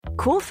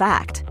Cool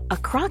fact, a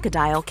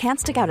crocodile can't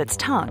stick out its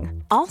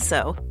tongue.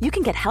 Also, you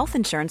can get health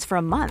insurance for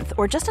a month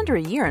or just under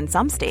a year in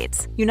some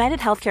states. United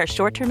Healthcare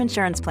short-term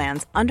insurance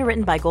plans,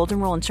 underwritten by Golden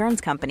Rule Insurance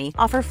Company,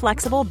 offer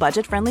flexible,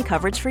 budget-friendly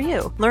coverage for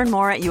you. Learn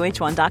more at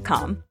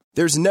uh1.com.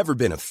 There's never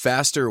been a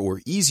faster or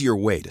easier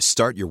way to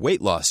start your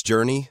weight loss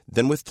journey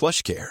than with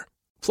PlushCare.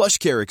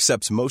 PlushCare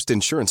accepts most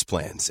insurance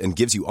plans and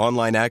gives you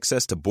online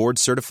access to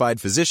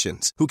board-certified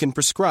physicians who can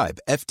prescribe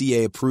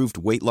FDA-approved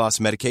weight loss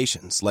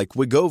medications like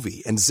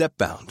Wegovy and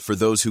Zepbound for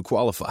those who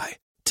qualify.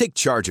 Take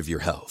charge of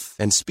your health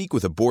and speak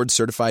with a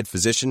board-certified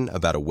physician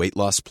about a weight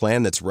loss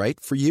plan that's right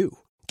for you.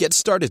 Get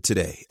started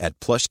today at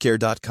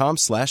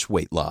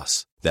plushcare.com/weight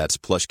loss. That's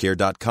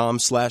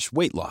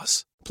plushcare.com/weight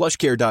loss.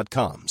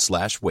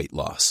 plushcare.com/weight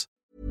loss.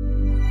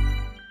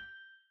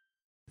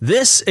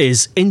 This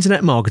is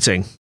Internet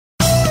Marketing.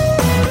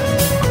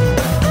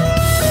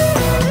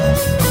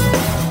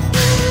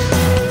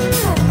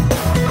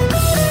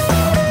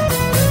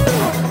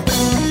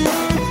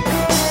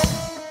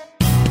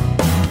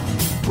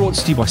 Brought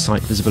to you by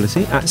Site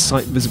Visibility at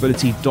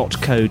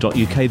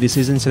sitevisibility.co.uk. This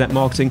is Internet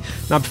Marketing.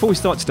 Now, before we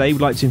start today,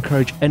 we'd like to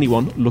encourage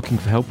anyone looking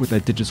for help with their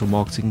digital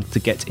marketing to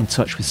get in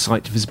touch with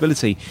Site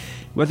Visibility.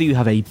 Whether you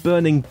have a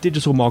burning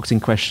digital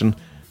marketing question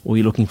or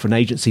you're looking for an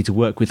agency to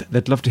work with,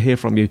 they'd love to hear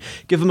from you.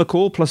 Give them a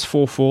call,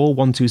 +44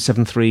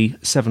 1273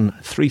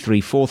 733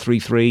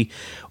 433,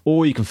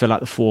 or you can fill out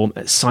the form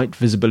at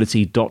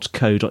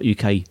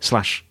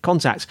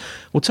sitevisibility.co.uk/contact.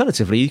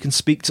 Alternatively, you can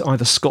speak to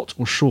either Scott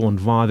or Sean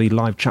via the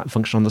live chat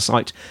function on the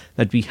site.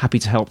 They'd be happy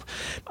to help.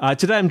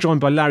 Today I'm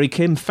joined by Larry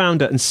Kim,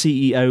 founder and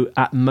CEO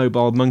at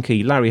Mobile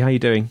Monkey. Larry, how are you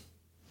doing?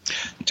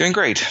 Doing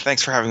great.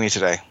 Thanks for having me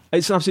today.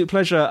 It's an absolute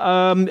pleasure.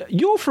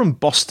 You're from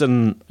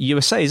Boston,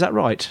 USA, is that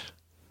right?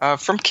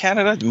 From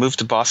Canada, moved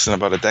to Boston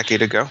about a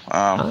decade ago.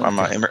 I'm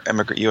an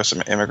U.S.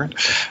 immigrant,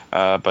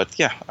 but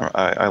yeah,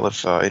 I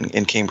live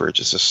in Cambridge.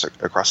 It's just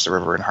across the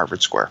river in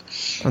Harvard Square.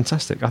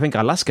 Fantastic. I think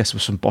our last guest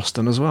was from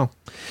Boston as well.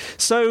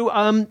 So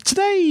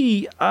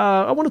today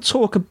I want to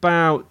talk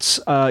about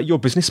your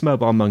business,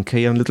 Mobile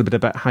Monkey, and a little bit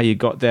about how you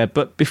got there.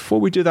 But before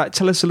we do that,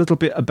 tell us a little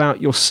bit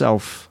about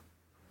yourself.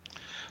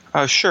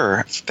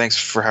 Sure. Thanks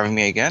for having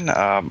me again.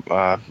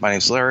 My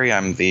name's Larry.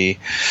 I'm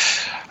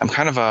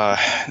kind of a,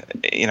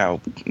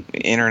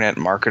 internet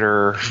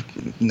marketer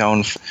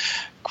known for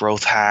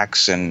growth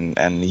hacks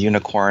and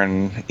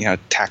unicorn,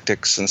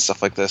 tactics and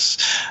stuff like this.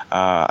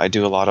 I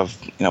do a lot of,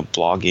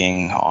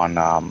 blogging on,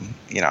 I'm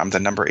the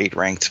number 8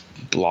 ranked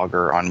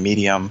blogger on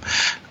Medium.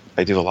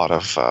 I do a lot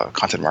of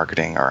content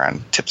marketing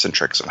around tips and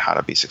tricks on how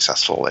to be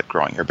successful at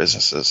growing your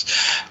businesses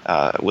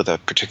with a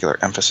particular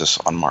emphasis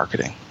on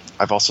marketing.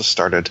 I've also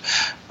started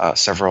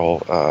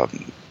several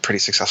pretty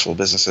successful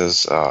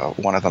businesses.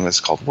 One of them is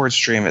called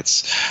WordStream.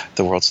 It's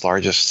the world's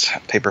largest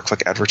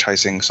pay-per-click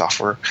advertising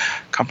software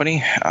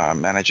company,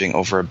 managing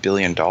over $1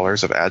 billion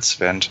of ad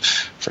spend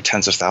for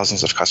tens of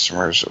thousands of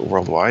customers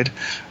worldwide.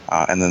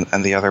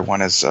 And the other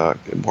one is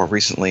more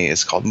recently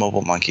is called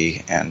Mobile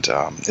Monkey, and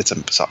it's a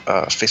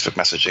Facebook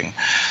messaging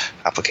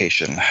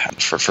application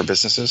for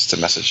businesses to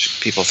message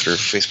people through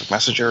Facebook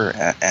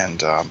Messenger,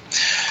 and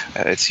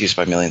it's used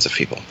by millions of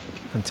people.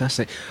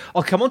 Fantastic.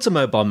 I'll come on to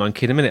Mobile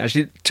Monkey in a minute.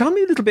 Actually, tell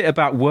me a little bit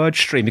about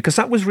WordStream, because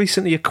that was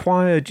recently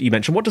acquired, you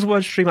mentioned. What does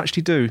WordStream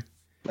actually do?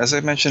 As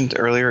I mentioned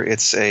earlier,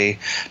 it's a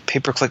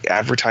pay-per-click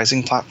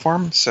advertising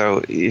platform.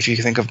 So if you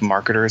think of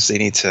marketers, they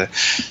need to,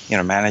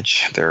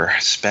 manage their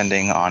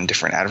spending on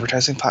different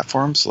advertising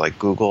platforms like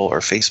Google or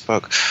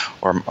Facebook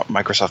or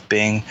Microsoft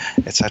Bing,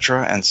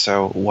 etc. And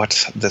so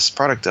what this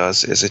product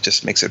does is it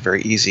just makes it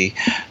very easy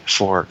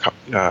for,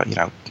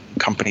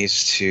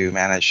 companies to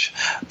manage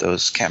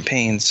those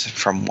campaigns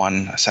from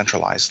one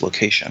centralized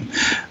location.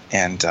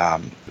 And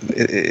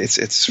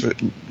it's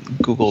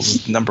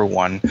Google's number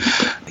one,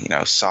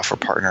 software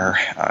partner.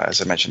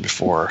 As I mentioned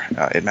before,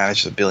 it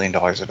manages $1 billion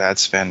of ad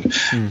spend,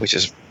 which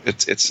is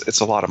it's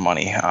a lot of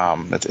money.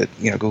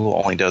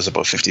 Google only does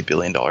about $50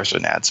 billion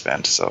in ad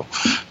spend, so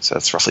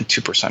that's roughly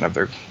 2% of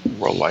their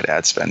worldwide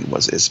ad spend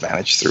is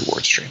managed through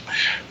WordStream.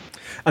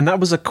 And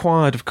that was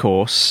acquired, of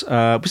course.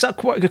 Was that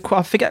quite? I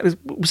forget.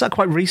 Was that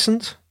quite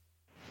recent?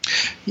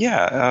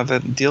 Yeah,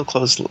 the deal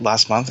closed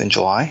last month in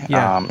July.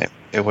 Yeah.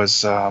 It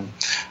was,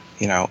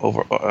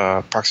 over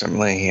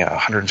approximately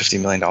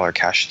 $150 million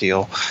cash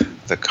deal.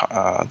 The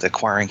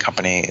acquiring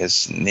company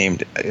is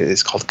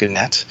called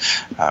Gannett,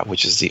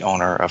 which is the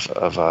owner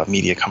of a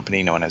media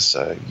company known as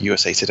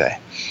USA Today.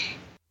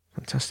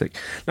 Fantastic.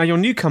 Now, your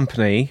new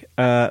company,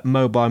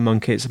 Mobile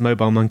Monkey, it's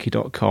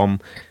mobilemonkey.com.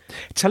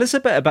 Tell us a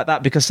bit about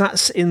that, because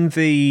that's in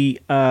the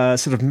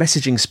sort of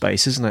messaging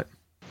space, isn't it?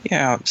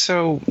 Yeah,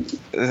 so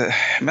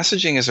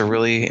messaging is a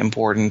really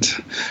important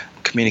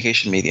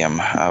communication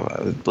medium.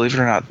 Believe it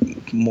or not,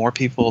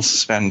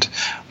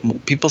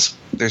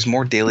 there's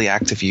more daily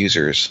active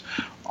users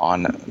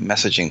on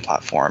messaging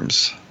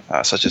platforms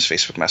such as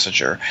Facebook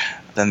Messenger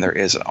than there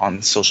is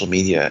on social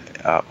media,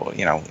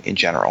 in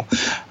general.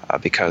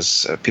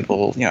 because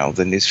people,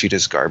 the newsfeed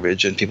is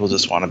garbage, and people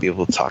just want to be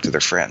able to talk to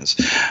their friends.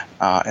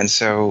 And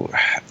so,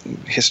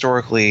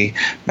 historically,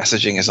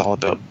 messaging has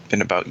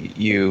been about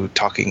you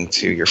talking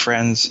to your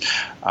friends,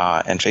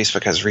 and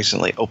Facebook has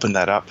recently opened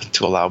that up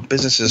to allow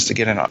businesses to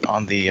get in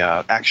on the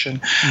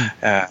action,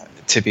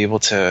 to be able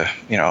to,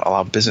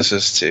 allow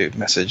businesses to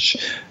message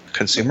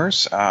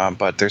consumers,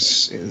 but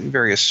there's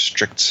various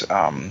strict,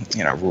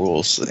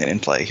 rules in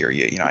play here.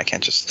 I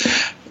can't just,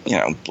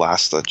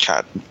 blast a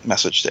chat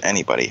message to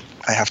anybody.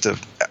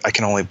 I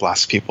can only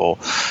blast people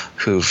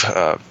who've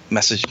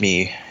messaged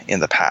me in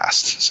the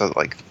past. So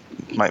like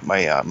my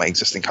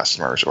existing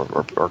customers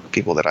or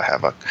people that I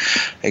have a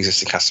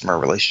existing customer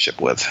relationship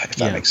with, if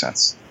that makes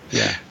sense.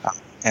 Yeah.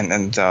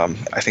 And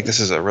I think this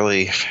is a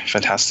really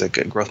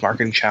fantastic growth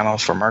marketing channel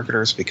for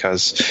marketers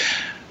because,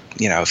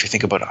 if you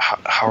think about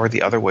how are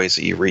the other ways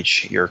that you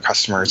reach your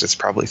customers, it's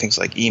probably things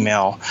like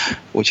email,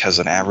 which has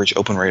an average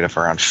open rate of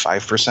around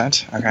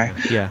 5%. Okay.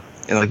 Yeah.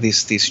 And like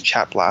these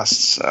chat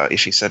blasts,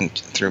 if you send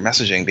through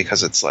messaging,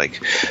 because it's like,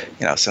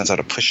 sends out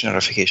a push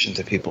notification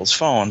to people's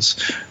phones,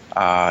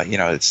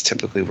 it's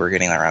typically we're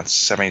getting around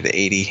 70 to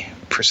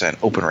 80%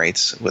 open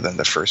rates within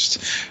the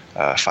first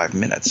 5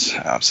 minutes.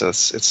 So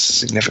it's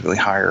significantly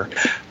higher.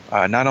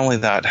 Not only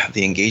that,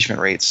 the engagement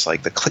rates,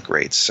 like the click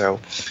rates,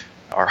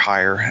 are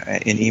higher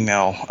in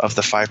email. Of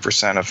the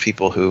 5% of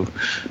people who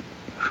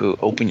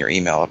open your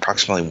email,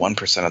 approximately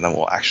 1% of them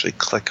will actually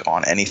click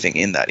on anything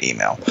in that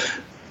email.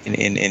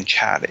 In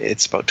chat,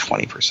 it's about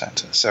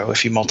 20%. So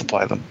if you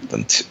multiply them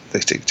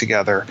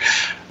together,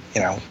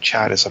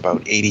 chat is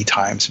about 80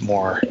 times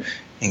more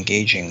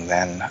engaging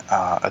than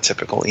a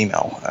typical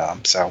email.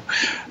 So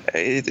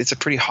it's a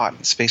pretty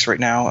hot space right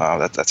now.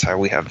 That's how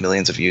we have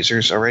millions of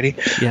users already.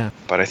 Yeah.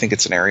 But I think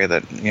it's an area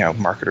that,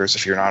 marketers,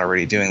 if you're not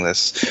already doing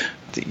this,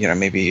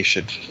 maybe you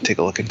should take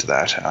a look into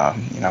that.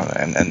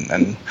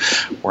 And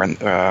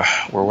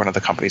we're one of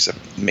the companies that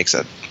makes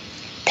that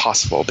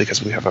possible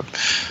because we have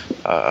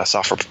a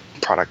software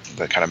product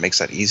that kind of makes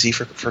that easy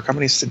for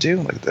companies to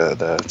do, like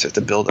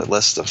to build a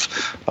list of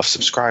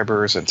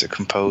subscribers and to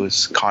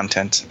compose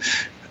content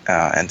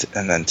and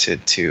then to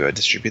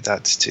distribute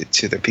that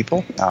to their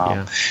people.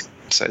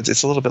 So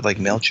it's a little bit like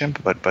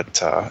MailChimp,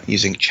 but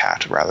using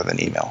chat rather than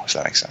email, if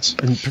that makes sense.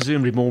 And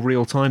presumably more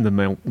real time than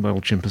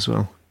MailChimp as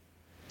well.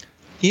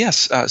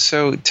 Yes.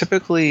 So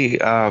typically,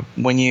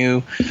 when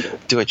you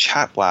do a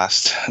chat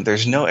blast,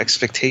 there's no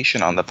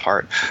expectation on the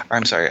part. Or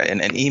I'm sorry,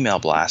 an email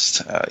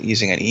blast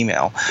using an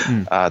email.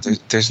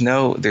 There's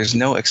no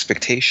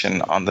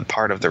expectation on the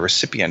part of the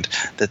recipient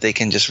that they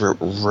can just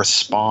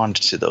respond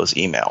to those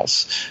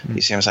emails.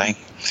 You see what I'm saying?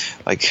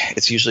 Like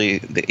it's usually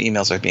the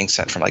emails are being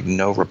sent from like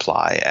no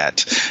reply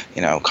at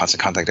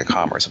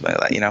constantcontact.com or something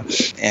like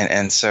that.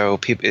 And so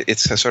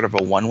it's a sort of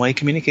a one-way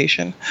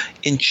communication.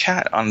 In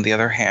chat, on the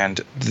other hand,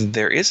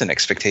 there is an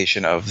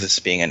expectation of this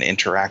being an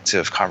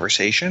interactive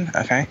conversation,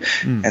 okay?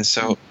 And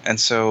so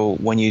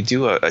when you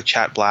do a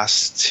chat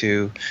blast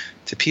to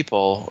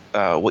people,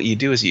 what you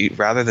do is you,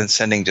 rather than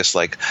sending just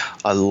like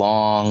a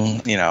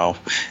long,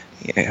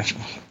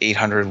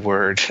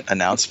 800-word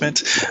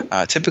announcement,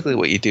 typically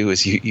what you do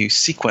is you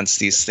sequence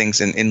these things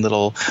in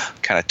little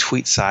kind of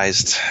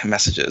tweet-sized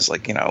messages,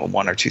 like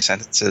 1 or 2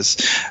 sentences,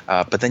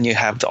 but then you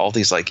have all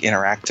these like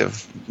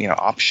interactive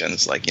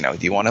options, like do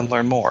you want to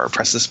learn more?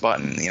 Press this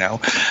button.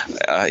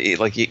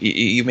 Like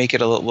you make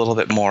it a little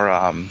bit more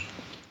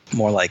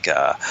like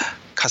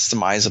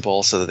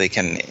customizable so that they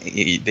can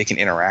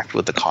interact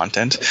with the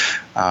content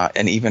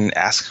and even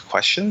ask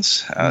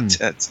questions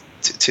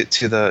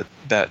to the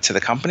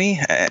company.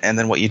 And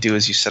then what you do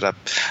is you set up,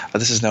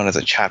 this is known as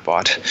a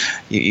chatbot.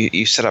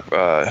 You set up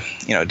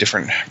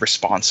different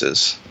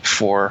responses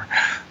for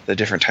the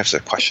different types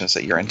of questions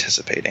that you're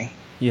anticipating.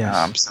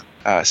 Yes.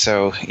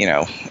 So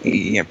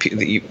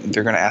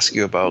they're going to ask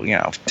you about,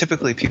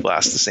 typically people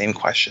ask the same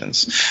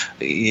questions.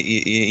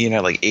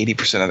 Like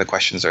 80% of the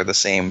questions are the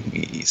same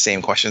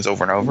questions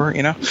over and over.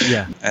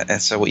 Yeah.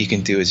 And so what you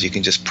can do is you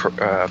can just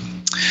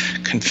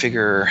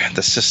configure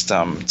the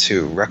system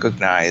to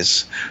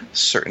recognize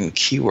certain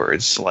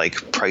keywords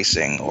like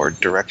pricing or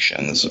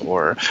directions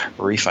or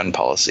refund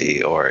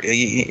policy or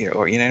you know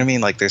what I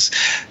mean. Like there's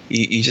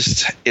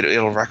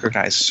it'll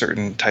recognize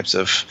certain types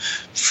of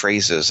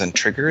phrases and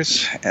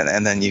triggers,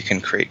 and then you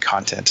can create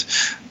content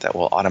that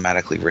will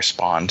automatically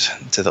respond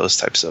to those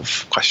types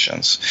of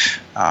questions.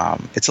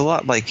 It's a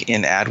lot like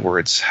in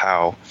AdWords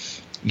how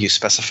you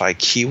specify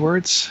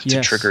keywords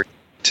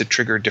to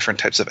trigger different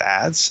types of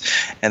ads,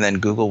 and then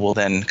Google will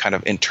then kind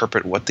of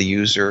interpret what the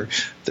user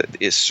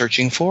is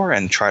searching for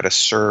and try to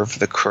serve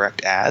the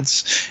correct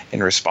ads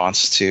in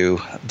response to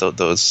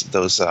those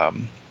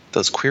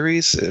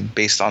queries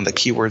based on the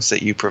keywords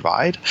that you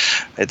provide.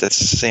 That's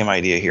the same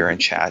idea here in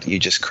chat. You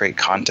just create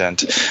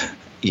content.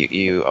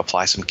 You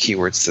apply some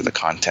keywords to the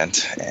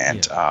content,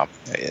 and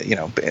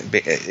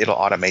it'll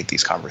automate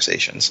these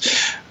conversations.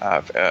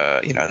 Not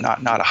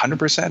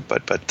 100%,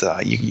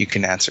 but you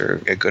can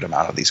answer a good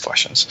amount of these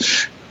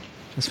questions.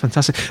 That's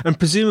fantastic. And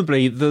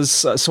presumably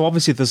there's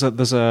automation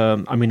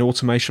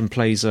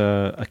plays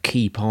a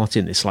key part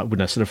in this, like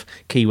with sort of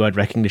keyword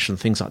recognition,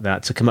 things like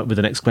that, to come up with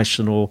the next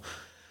question or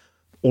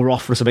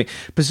offer or something.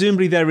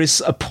 Presumably there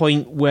is a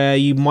point where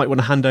you might want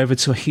to hand over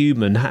to a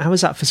human. How is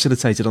that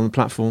facilitated on the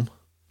platform?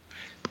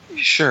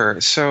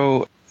 Sure.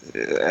 So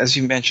as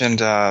you mentioned,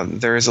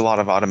 there is a lot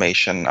of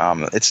automation.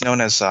 It's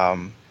known as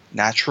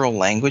natural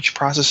language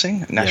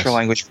processing. Natural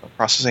language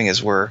processing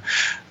is where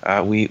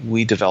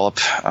we develop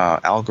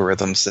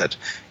algorithms that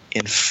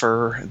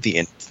infer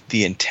the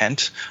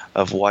intent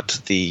of what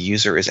the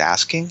user is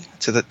asking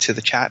to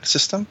the chat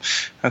system.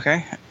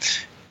 Okay.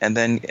 And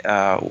then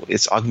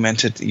it's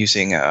augmented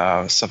using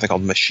something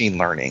called machine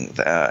learning,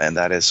 and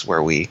that is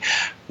where we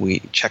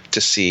check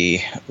to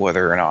see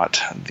whether or not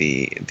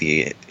the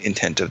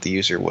intent of the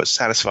user was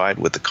satisfied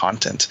with the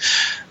content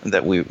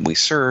that we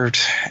served.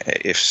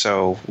 If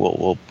so,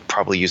 we'll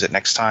probably use it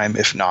next time.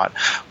 If not,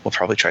 we'll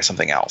probably try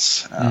something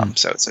else.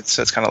 So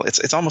it's kind of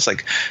it's almost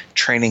like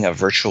training a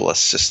virtual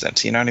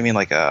assistant. You know what I mean?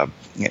 Like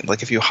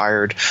if you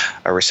hired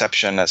a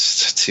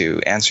receptionist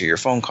to answer your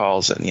phone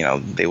calls, and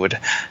they would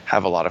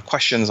have a lot of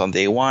questions on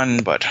day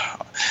one, but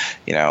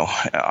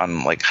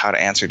on like how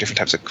to answer different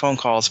types of phone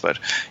calls, but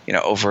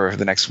over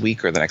the next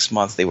week or the next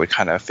month, they would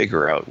kind of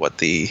figure out what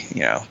the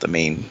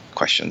main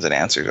questions and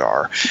answers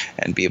are,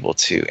 and be able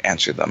to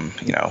answer them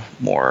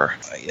more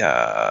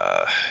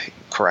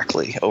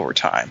correctly over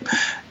time.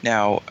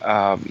 Now,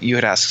 you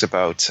had asked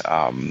about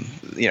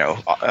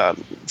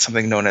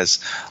something known as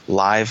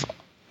live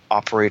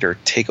operator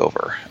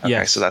takeover. Okay,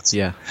 yes. So that's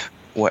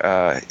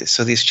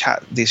so these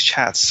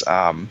chats,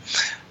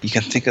 you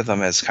can think of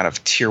them as kind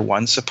of tier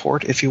 1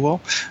 support, if you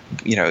will.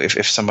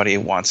 If somebody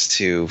wants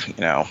to,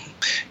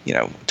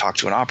 talk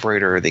to an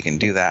operator, they can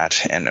do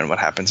that. And then what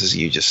happens is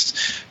you just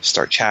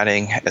start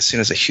chatting. As soon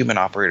as a human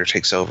operator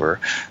takes over,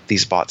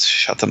 these bots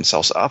shut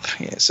themselves up,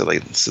 so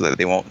that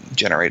they won't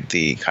generate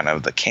the kind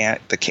of the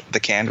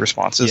canned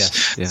responses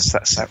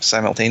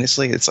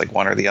simultaneously. It's like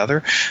one or the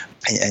other.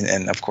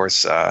 And of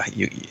course,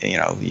 you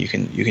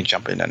can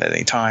jump in at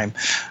any time.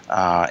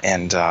 I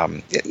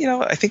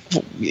think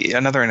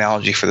another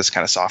analogy for this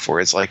kind of software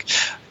is like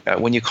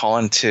when you call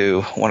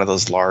into one of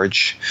those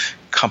large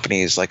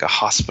companies like a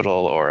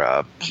hospital or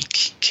a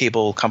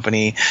cable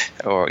company,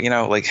 or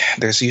like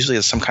there's usually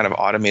some kind of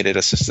automated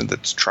assistant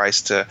that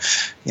tries to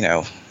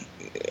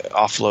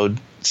offload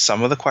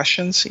some of the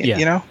questions.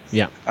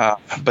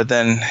 But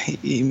then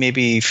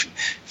maybe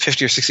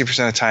 50 or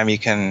 60% of the time you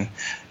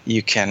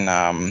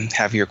can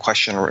have your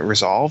question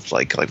resolved,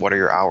 like what are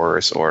your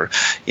hours, or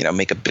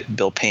make a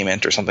bill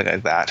payment or something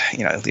like that.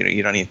 You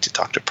don't need to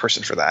talk to a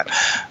person for that.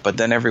 But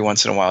then every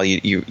once in a while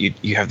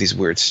you have these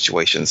weird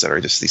situations that are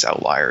just these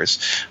outliers,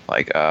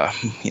 like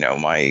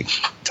my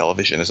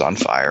television is on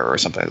fire or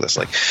something like this.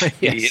 Like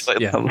I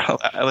don't know.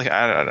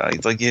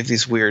 It's like you have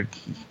these weird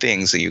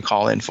things that you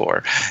call in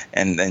for,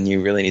 and then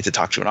you really need to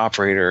talk to an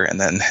operator,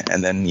 and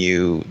then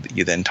you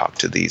then talk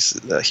to these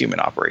human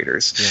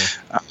operators.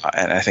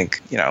 And I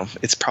think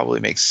it probably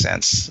makes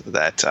sense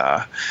that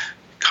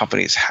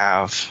companies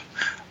have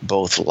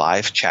both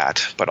live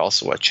chat but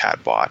also a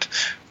chat bot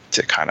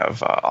to kind of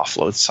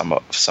offload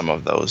some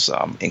of those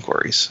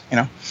inquiries.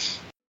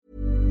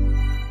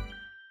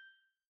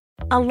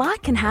 A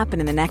lot can happen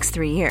in the next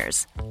 3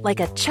 years. Like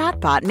a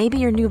chatbot may be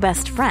your new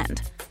best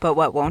friend. But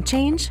what won't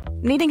change?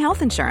 Needing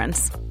health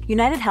insurance.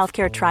 United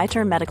Healthcare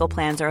Tri-Term Medical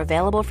Plans are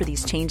available for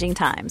these changing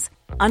times.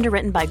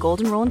 Underwritten by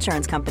Golden Rule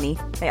Insurance Company,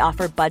 they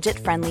offer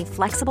budget-friendly,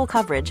 flexible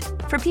coverage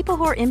for people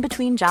who are in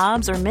between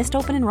jobs or missed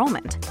open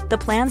enrollment. The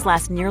plans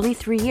last nearly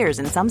 3 years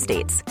in some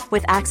states,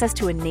 with access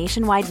to a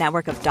nationwide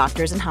network of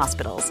doctors and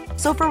hospitals.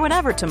 So for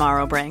whatever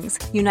tomorrow brings,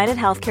 United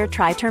Healthcare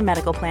Tri-Term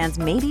Medical Plans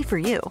may be for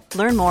you.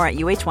 Learn more at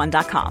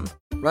uh1.com.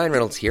 Ryan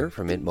Reynolds here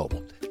from Mint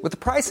Mobile. With the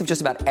price of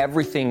just about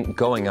everything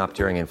going up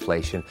during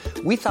inflation,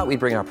 we thought we'd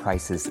bring our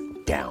prices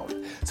down.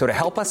 So to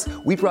help us,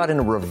 we brought in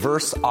a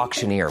reverse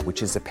auctioneer,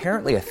 which is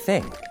apparently a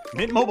thing.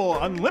 Mint Mobile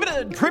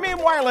Unlimited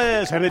Premium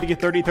Wireless. How to get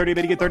 30, 30,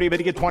 bit to get 30, bit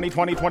to get 20,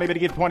 20, 20, bit to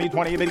get 20,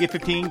 20, bit to get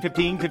 15,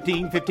 15,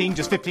 15, 15,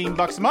 just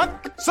 $15 a month?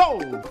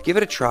 Sold! Give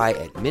it a try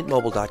at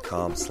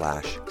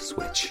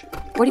mintmobile.com/switch.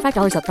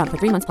 $45 up front for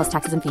 3 months plus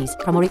taxes and fees.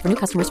 Promo rate for new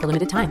customers for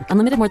limited time.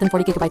 Unlimited more than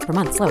 40 gigabytes per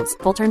month. Slows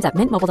full terms at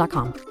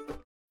mintmobile.com.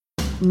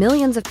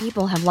 Millions of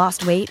people have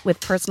lost weight with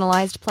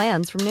personalized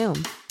plans from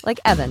Noom. Like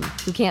Evan,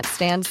 who can't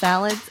stand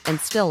salads and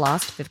still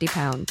lost 50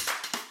 pounds.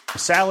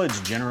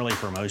 Salads generally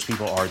for most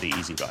people are the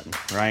easy button,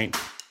 right?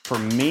 For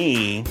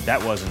me,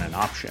 that wasn't an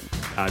option.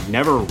 I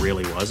never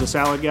really was a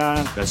salad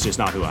guy. That's just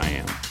not who I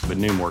am. But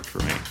Noom worked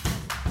for me.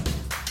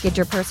 Get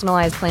your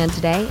personalized plan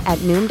today at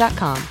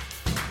Noom.com.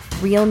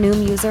 Real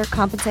Noom user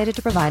compensated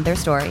to provide their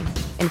story.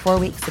 In 4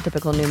 weeks, the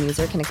typical Noom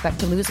user can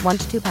expect to lose 1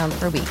 to 2 pounds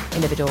per week.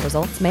 Individual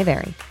results may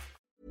vary.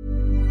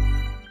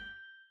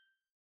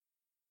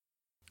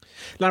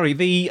 Larry,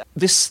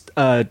 this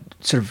I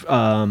was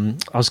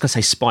going to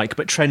say spike,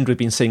 but trend we've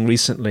been seeing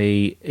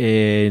recently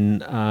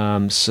in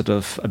sort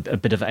of a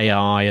bit of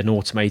AI and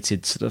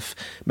automated sort of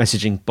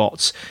messaging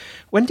bots.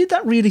 When did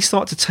that really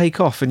start to take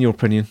off, in your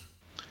opinion?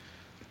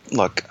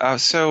 Look,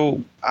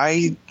 so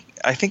I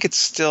think it's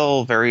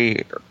still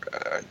very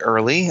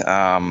early.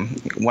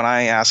 When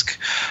I ask,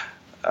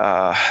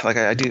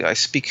 I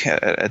speak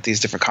at these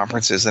different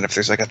conferences, and if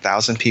there's like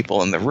 1,000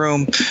 people in the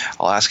room,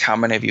 I'll ask how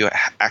many of you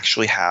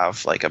actually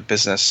have like a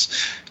business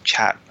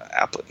chat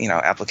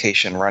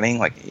application running.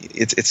 Like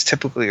it's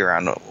typically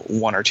around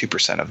 1 or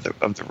 2%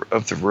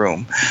 of the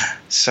room.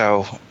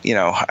 So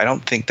I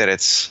don't think that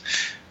it's.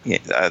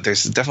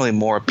 There's definitely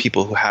more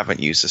people who haven't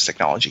used this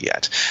technology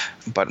yet,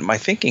 but my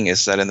thinking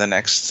is that in the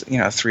next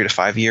 3 to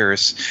 5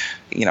 years,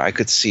 I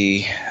could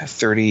see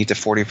 30 to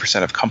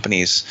 40% of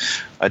companies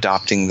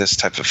adopting this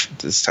type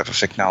of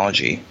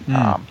technology.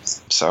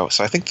 So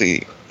I think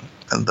the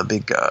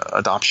big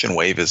adoption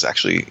wave is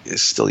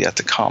still yet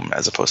to come,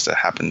 as opposed to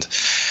happened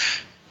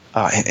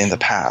in the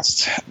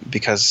past.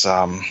 Because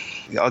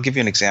I'll give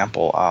you an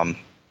example.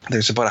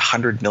 There's about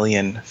 100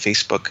 million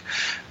Facebook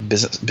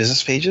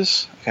business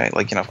pages, okay,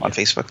 on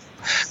Facebook.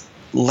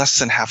 Less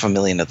than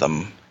 500,000 of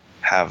them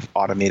have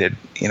automated,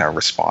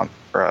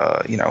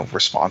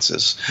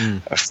 responses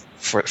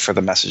for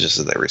the messages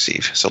that they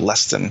receive. So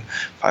less than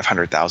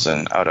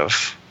 500,000 out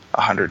of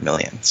 100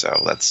 million.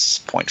 So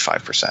that's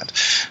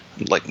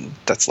 0.5%.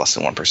 That's less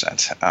than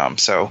 1%.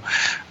 So,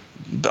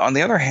 but on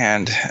the other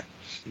hand,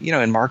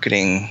 in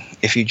marketing,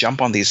 if you jump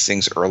on these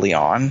things early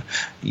on,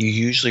 you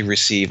usually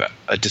receive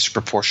a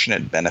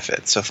disproportionate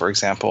benefit. So, for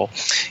example,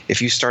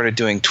 if you started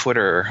doing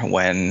Twitter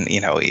when,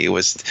 it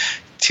was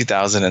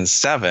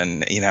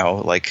 2007,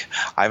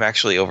 I've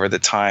actually over the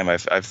time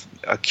I've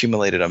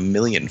accumulated 1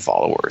 million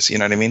followers. You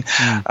know what I mean?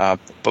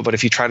 But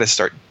if you try to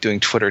start doing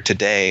Twitter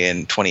today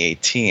in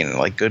 2018,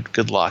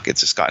 good luck.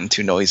 It's just gotten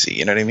too noisy.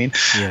 You know what I mean?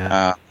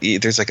 Yeah.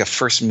 There's like a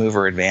first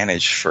mover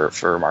advantage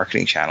for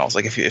marketing channels.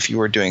 Like if you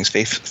were doing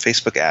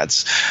Facebook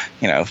ads,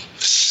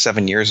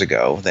 7 years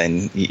ago,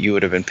 then you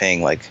would have been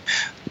paying like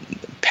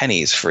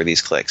pennies for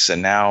these clicks,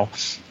 and now.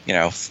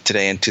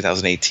 Today in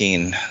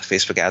 2018,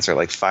 Facebook ads are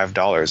like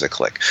 $5 a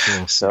click.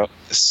 Yeah. So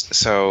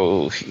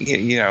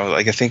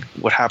I think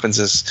what happens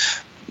is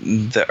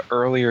the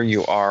earlier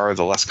you are,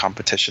 the less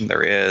competition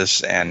there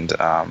is, and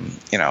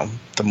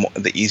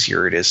the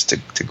easier it is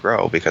to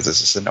grow because it's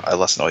just a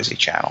less noisy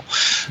channel.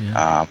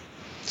 Yeah.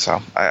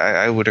 So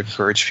I would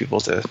encourage people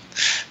to,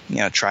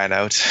 try it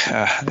out.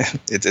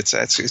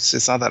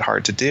 It's not that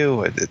hard to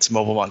do. It's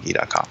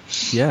mobilemonkey.com.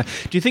 Yeah.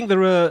 Do you think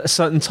there are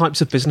certain types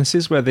of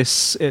businesses where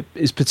this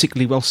is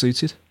particularly well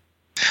suited?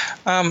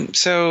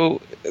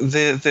 So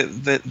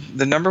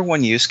the number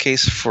one use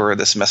case for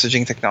this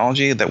messaging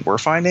technology that we're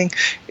finding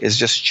is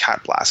just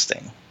chat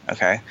blasting.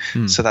 Okay.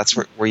 So that's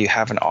where you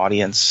have an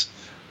audience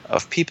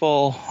of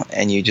people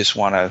and you just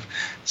want to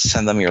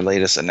send them your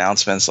latest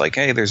announcements, like,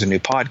 hey, there's a new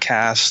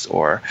podcast,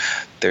 or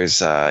there's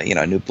a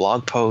new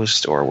blog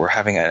post, or we're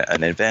having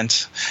an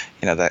event,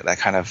 that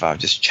kind of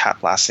just chat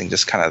blasting,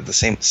 just kind of the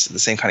same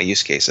kind of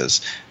use cases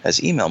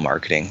as email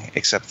marketing,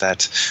 except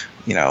that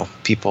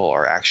people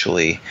are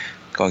actually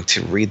going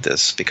to read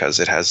this because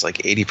it has like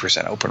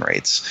 80% open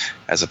rates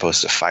as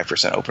opposed to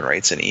 5% open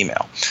rates in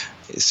email.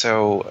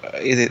 So,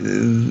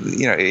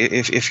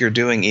 if you're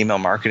doing email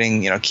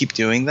marketing, keep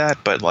doing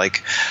that, but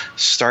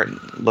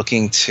start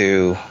looking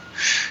to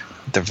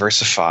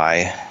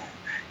diversify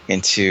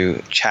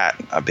into chat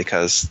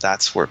because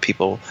that's where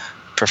people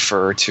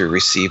prefer to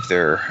receive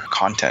their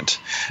content.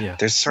 Yeah.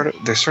 There's sort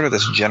of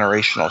this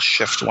generational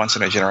shift, once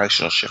in a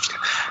generational shift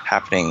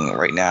happening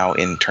right now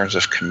in terms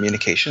of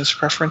communications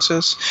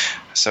preferences.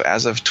 So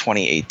as of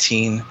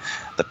 2018,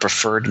 the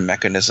preferred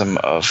mechanism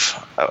of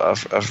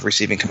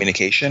receiving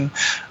communication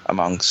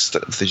amongst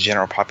the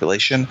general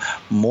population,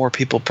 more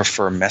people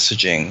prefer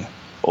messaging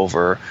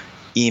over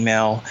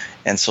email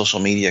and social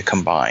media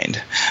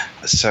combined.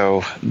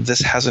 So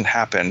this hasn't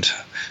happened,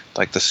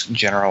 like this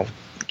general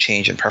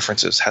change in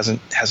preferences hasn't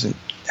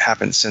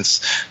happened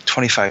since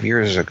 25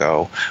 years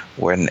ago,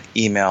 when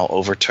email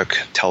overtook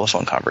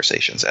telephone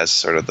conversations as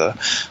sort of the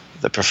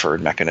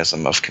preferred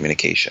mechanism of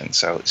communication.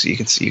 So you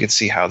can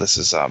see how this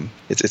is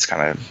it's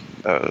kind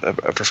of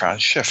a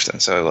profound shift.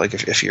 And so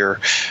if you're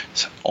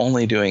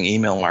only doing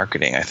email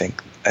marketing, I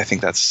think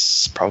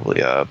that's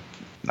probably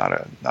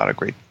not a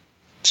great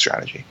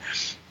strategy.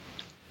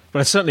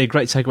 Well, it's certainly a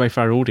great takeaway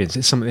for our audience.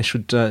 It's something they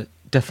should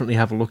definitely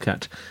have a look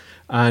at.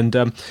 And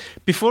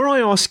before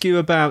I ask you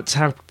about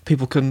how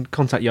people can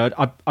contact you,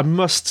 I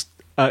must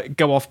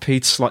go off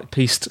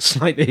piste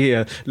slightly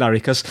here, Larry,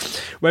 because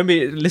when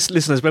we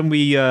listeners, when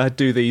we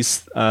do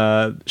these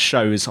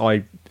shows,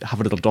 I have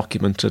a little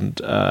document,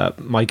 and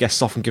my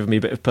guests often give me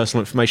a bit of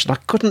personal information. I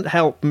couldn't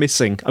help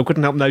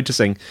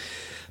noticing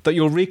that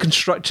you're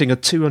reconstructing a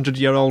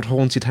 200-year-old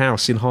haunted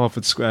house in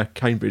Harvard Square,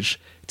 Cambridge.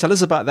 Tell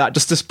us about that,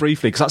 just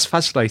briefly, because that's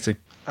fascinating.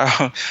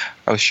 Oh,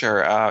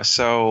 sure.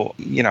 So,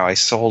 I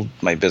sold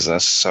my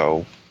business,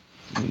 so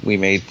we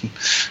made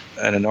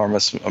an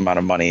enormous amount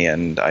of money,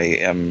 and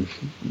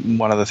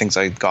one of the things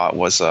I got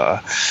was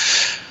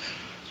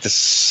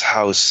this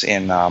house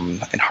in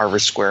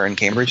Harvard Square in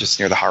Cambridge. It's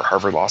near the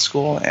Harvard Law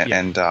School,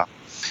 and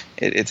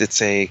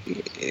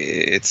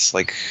it's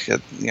like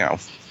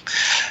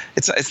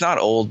it's not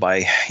old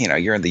by,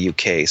 you're in the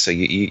UK, so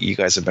you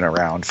guys have been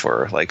around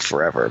for like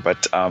forever,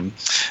 but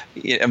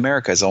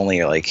America is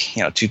only like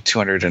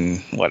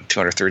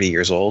 230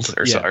 years old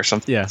or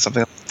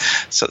something.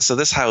 So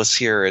this house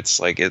here, it's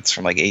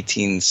from like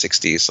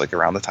 1860s, like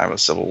around the time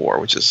of Civil War,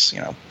 which is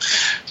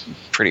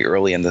pretty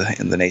early in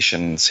the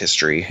nation's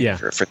history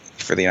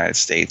for the United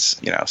States.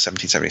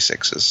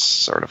 1776 is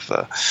sort of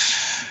the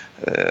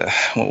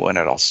when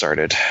it all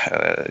started.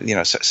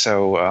 It's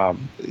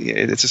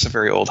just a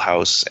very old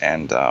house,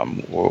 and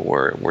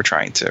we're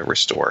trying to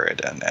restore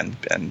it,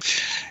 and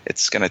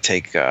it's going to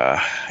take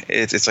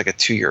it's like a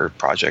 2-year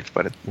project,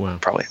 but it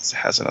probably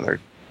has another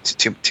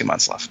two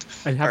months left.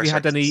 And have you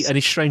had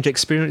any strange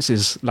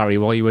experiences, Larry,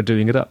 while you were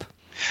doing it up?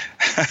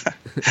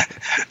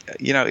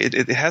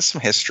 It has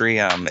some history.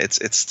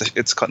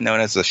 It's known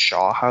as the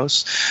Shaw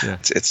House. Yeah.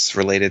 It's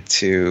related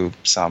to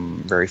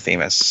some very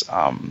famous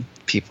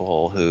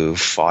people who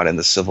fought in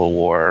the Civil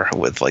War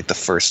with like the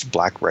 1st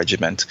Black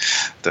Regiment,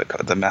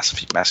 the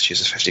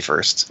Massachusetts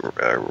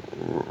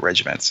 51st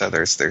Regiment. So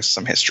there's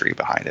some history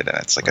behind it, and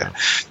it's like a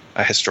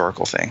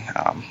historical thing.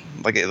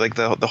 Like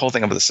the whole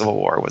thing of the Civil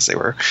War was they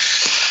were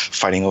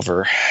fighting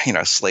over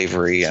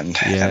slavery and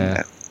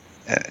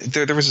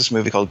there was this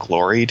movie called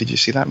Glory. Did you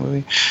see that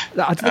movie? I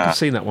don't think I've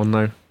seen that one,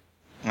 though.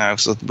 No, it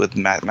was with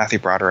Matthew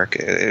Broderick.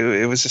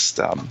 It was just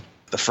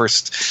the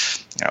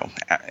first,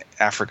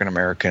 African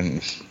American,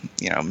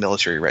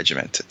 military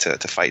regiment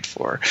to fight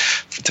to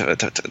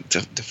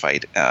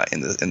fight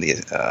in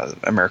the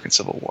American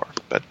Civil War.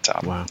 But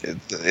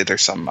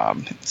there's some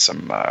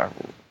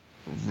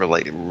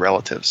related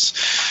relatives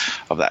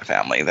of that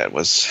family that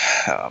was,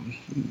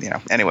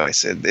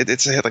 anyways,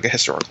 it's like a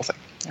historical thing.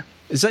 Yeah.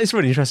 It's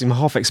really interesting. I'm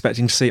half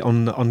expecting to see it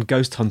on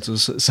Ghost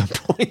Hunters at some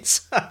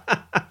point.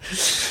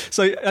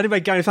 So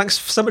anyway, Gary, thanks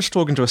so much for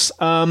talking to us.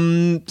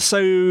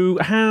 So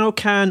how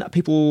can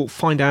people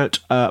find out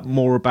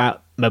more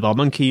about Mobile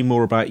Monkey,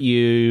 more about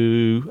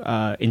you,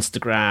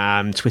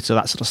 Instagram, Twitter,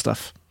 that sort of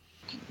stuff?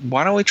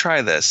 Why don't we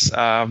try this?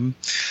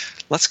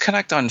 Let's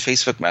connect on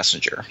Facebook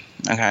Messenger.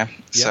 Okay. Yep.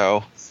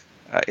 So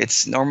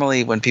it's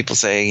normally when people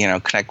say,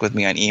 connect with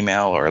me on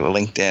email or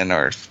LinkedIn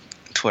or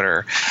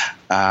Twitter,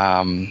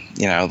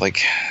 like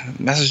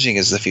messaging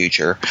is the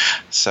future.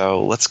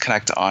 So let's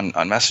connect on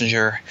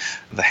Messenger.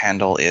 The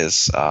handle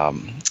is,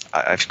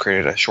 I've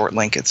created a short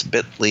link. It's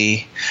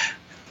bit.ly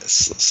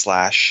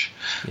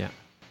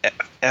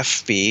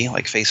 /FB,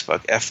 like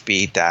Facebook,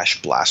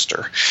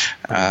 FB-blaster.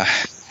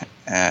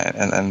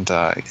 And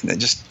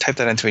just type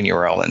that into an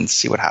URL and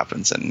see what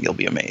happens, and you'll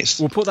be amazed.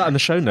 We'll put that in the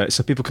show notes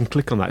so people can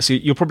click on that. So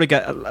you'll probably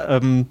get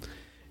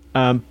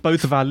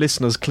both of our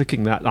listeners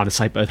clicking that. I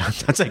say both.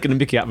 I'm taking a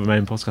mickey out of my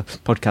own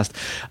podcast.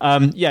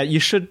 You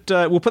should.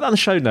 We'll put that in the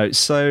show notes.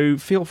 So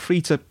feel free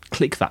to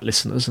click that,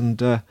 listeners,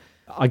 and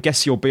I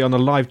guess you'll be on a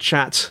live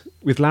chat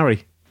with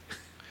Larry.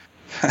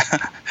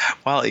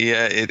 Well,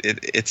 yeah,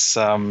 it's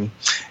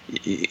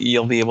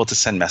you'll be able to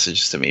send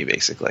messages to me,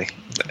 basically.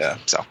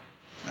 So.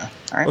 All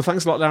right. Well,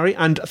 thanks a lot, Larry,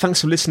 and thanks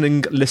for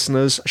listening,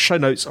 listeners. Show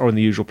notes are in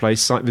the usual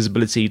place,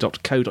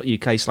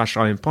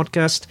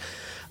 sitevisibility.co.uk/IMPodcast.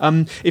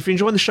 If you're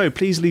enjoying the show,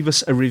 please leave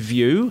us a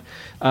review.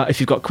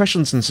 If you've got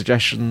questions and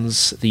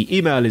suggestions, the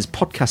email is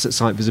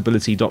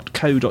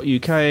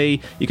podcast@sitevisibility.co.uk.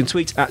 You can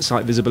tweet at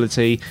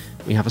sitevisibility.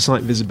 We have a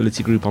Site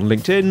Visibility group on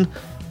LinkedIn.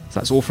 So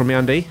that's all from me,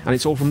 Andy, and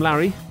it's all from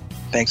Larry.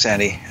 Thanks,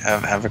 Andy.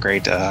 Have a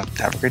great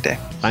day.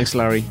 Thanks,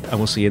 Larry, and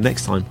we'll see you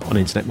next time on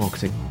Internet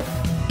Marketing.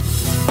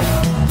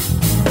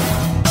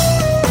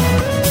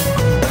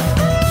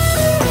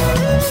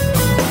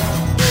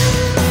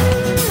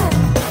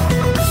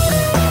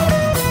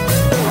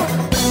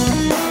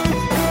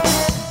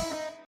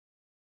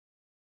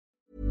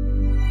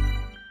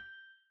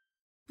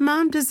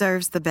 Mom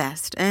deserves the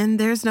best, and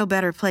there's no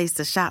better place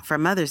to shop for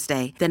Mother's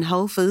Day than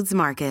Whole Foods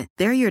Market.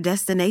 They're your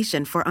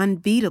destination for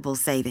unbeatable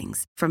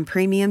savings, from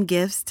premium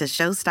gifts to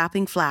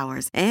show-stopping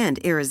flowers and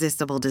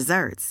irresistible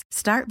desserts.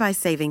 Start by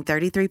saving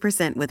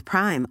 33% with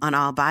Prime on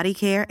all body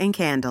care and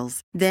candles.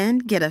 Then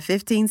get a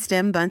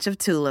 15-stem bunch of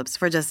tulips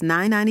for just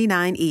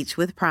 $9.99 each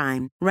with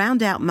Prime.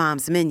 Round out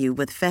Mom's menu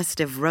with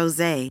festive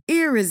rosé,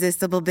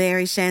 irresistible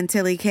berry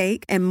chantilly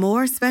cake, and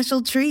more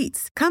special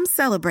treats. Come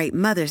celebrate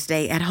Mother's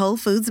Day at Whole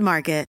Foods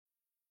Market.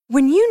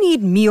 When you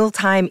need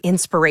mealtime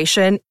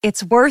inspiration,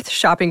 it's worth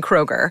shopping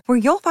Kroger, where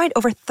you'll find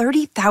over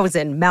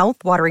 30,000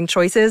 mouth-watering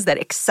choices that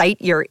excite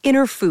your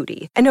inner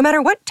foodie. And no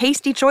matter what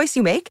tasty choice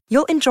you make,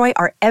 you'll enjoy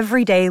our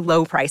everyday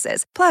low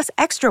prices, plus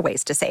extra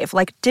ways to save,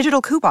 like digital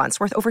coupons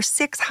worth over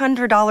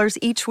 $600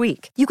 each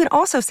week. You can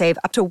also save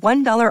up to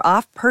 $1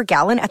 off per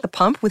gallon at the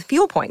pump with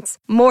fuel points.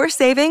 More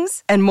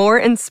savings and more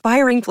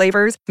inspiring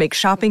flavors make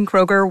shopping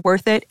Kroger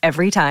worth it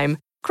every time.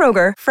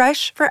 Kroger,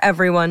 fresh for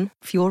everyone.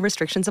 Fuel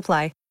restrictions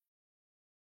apply.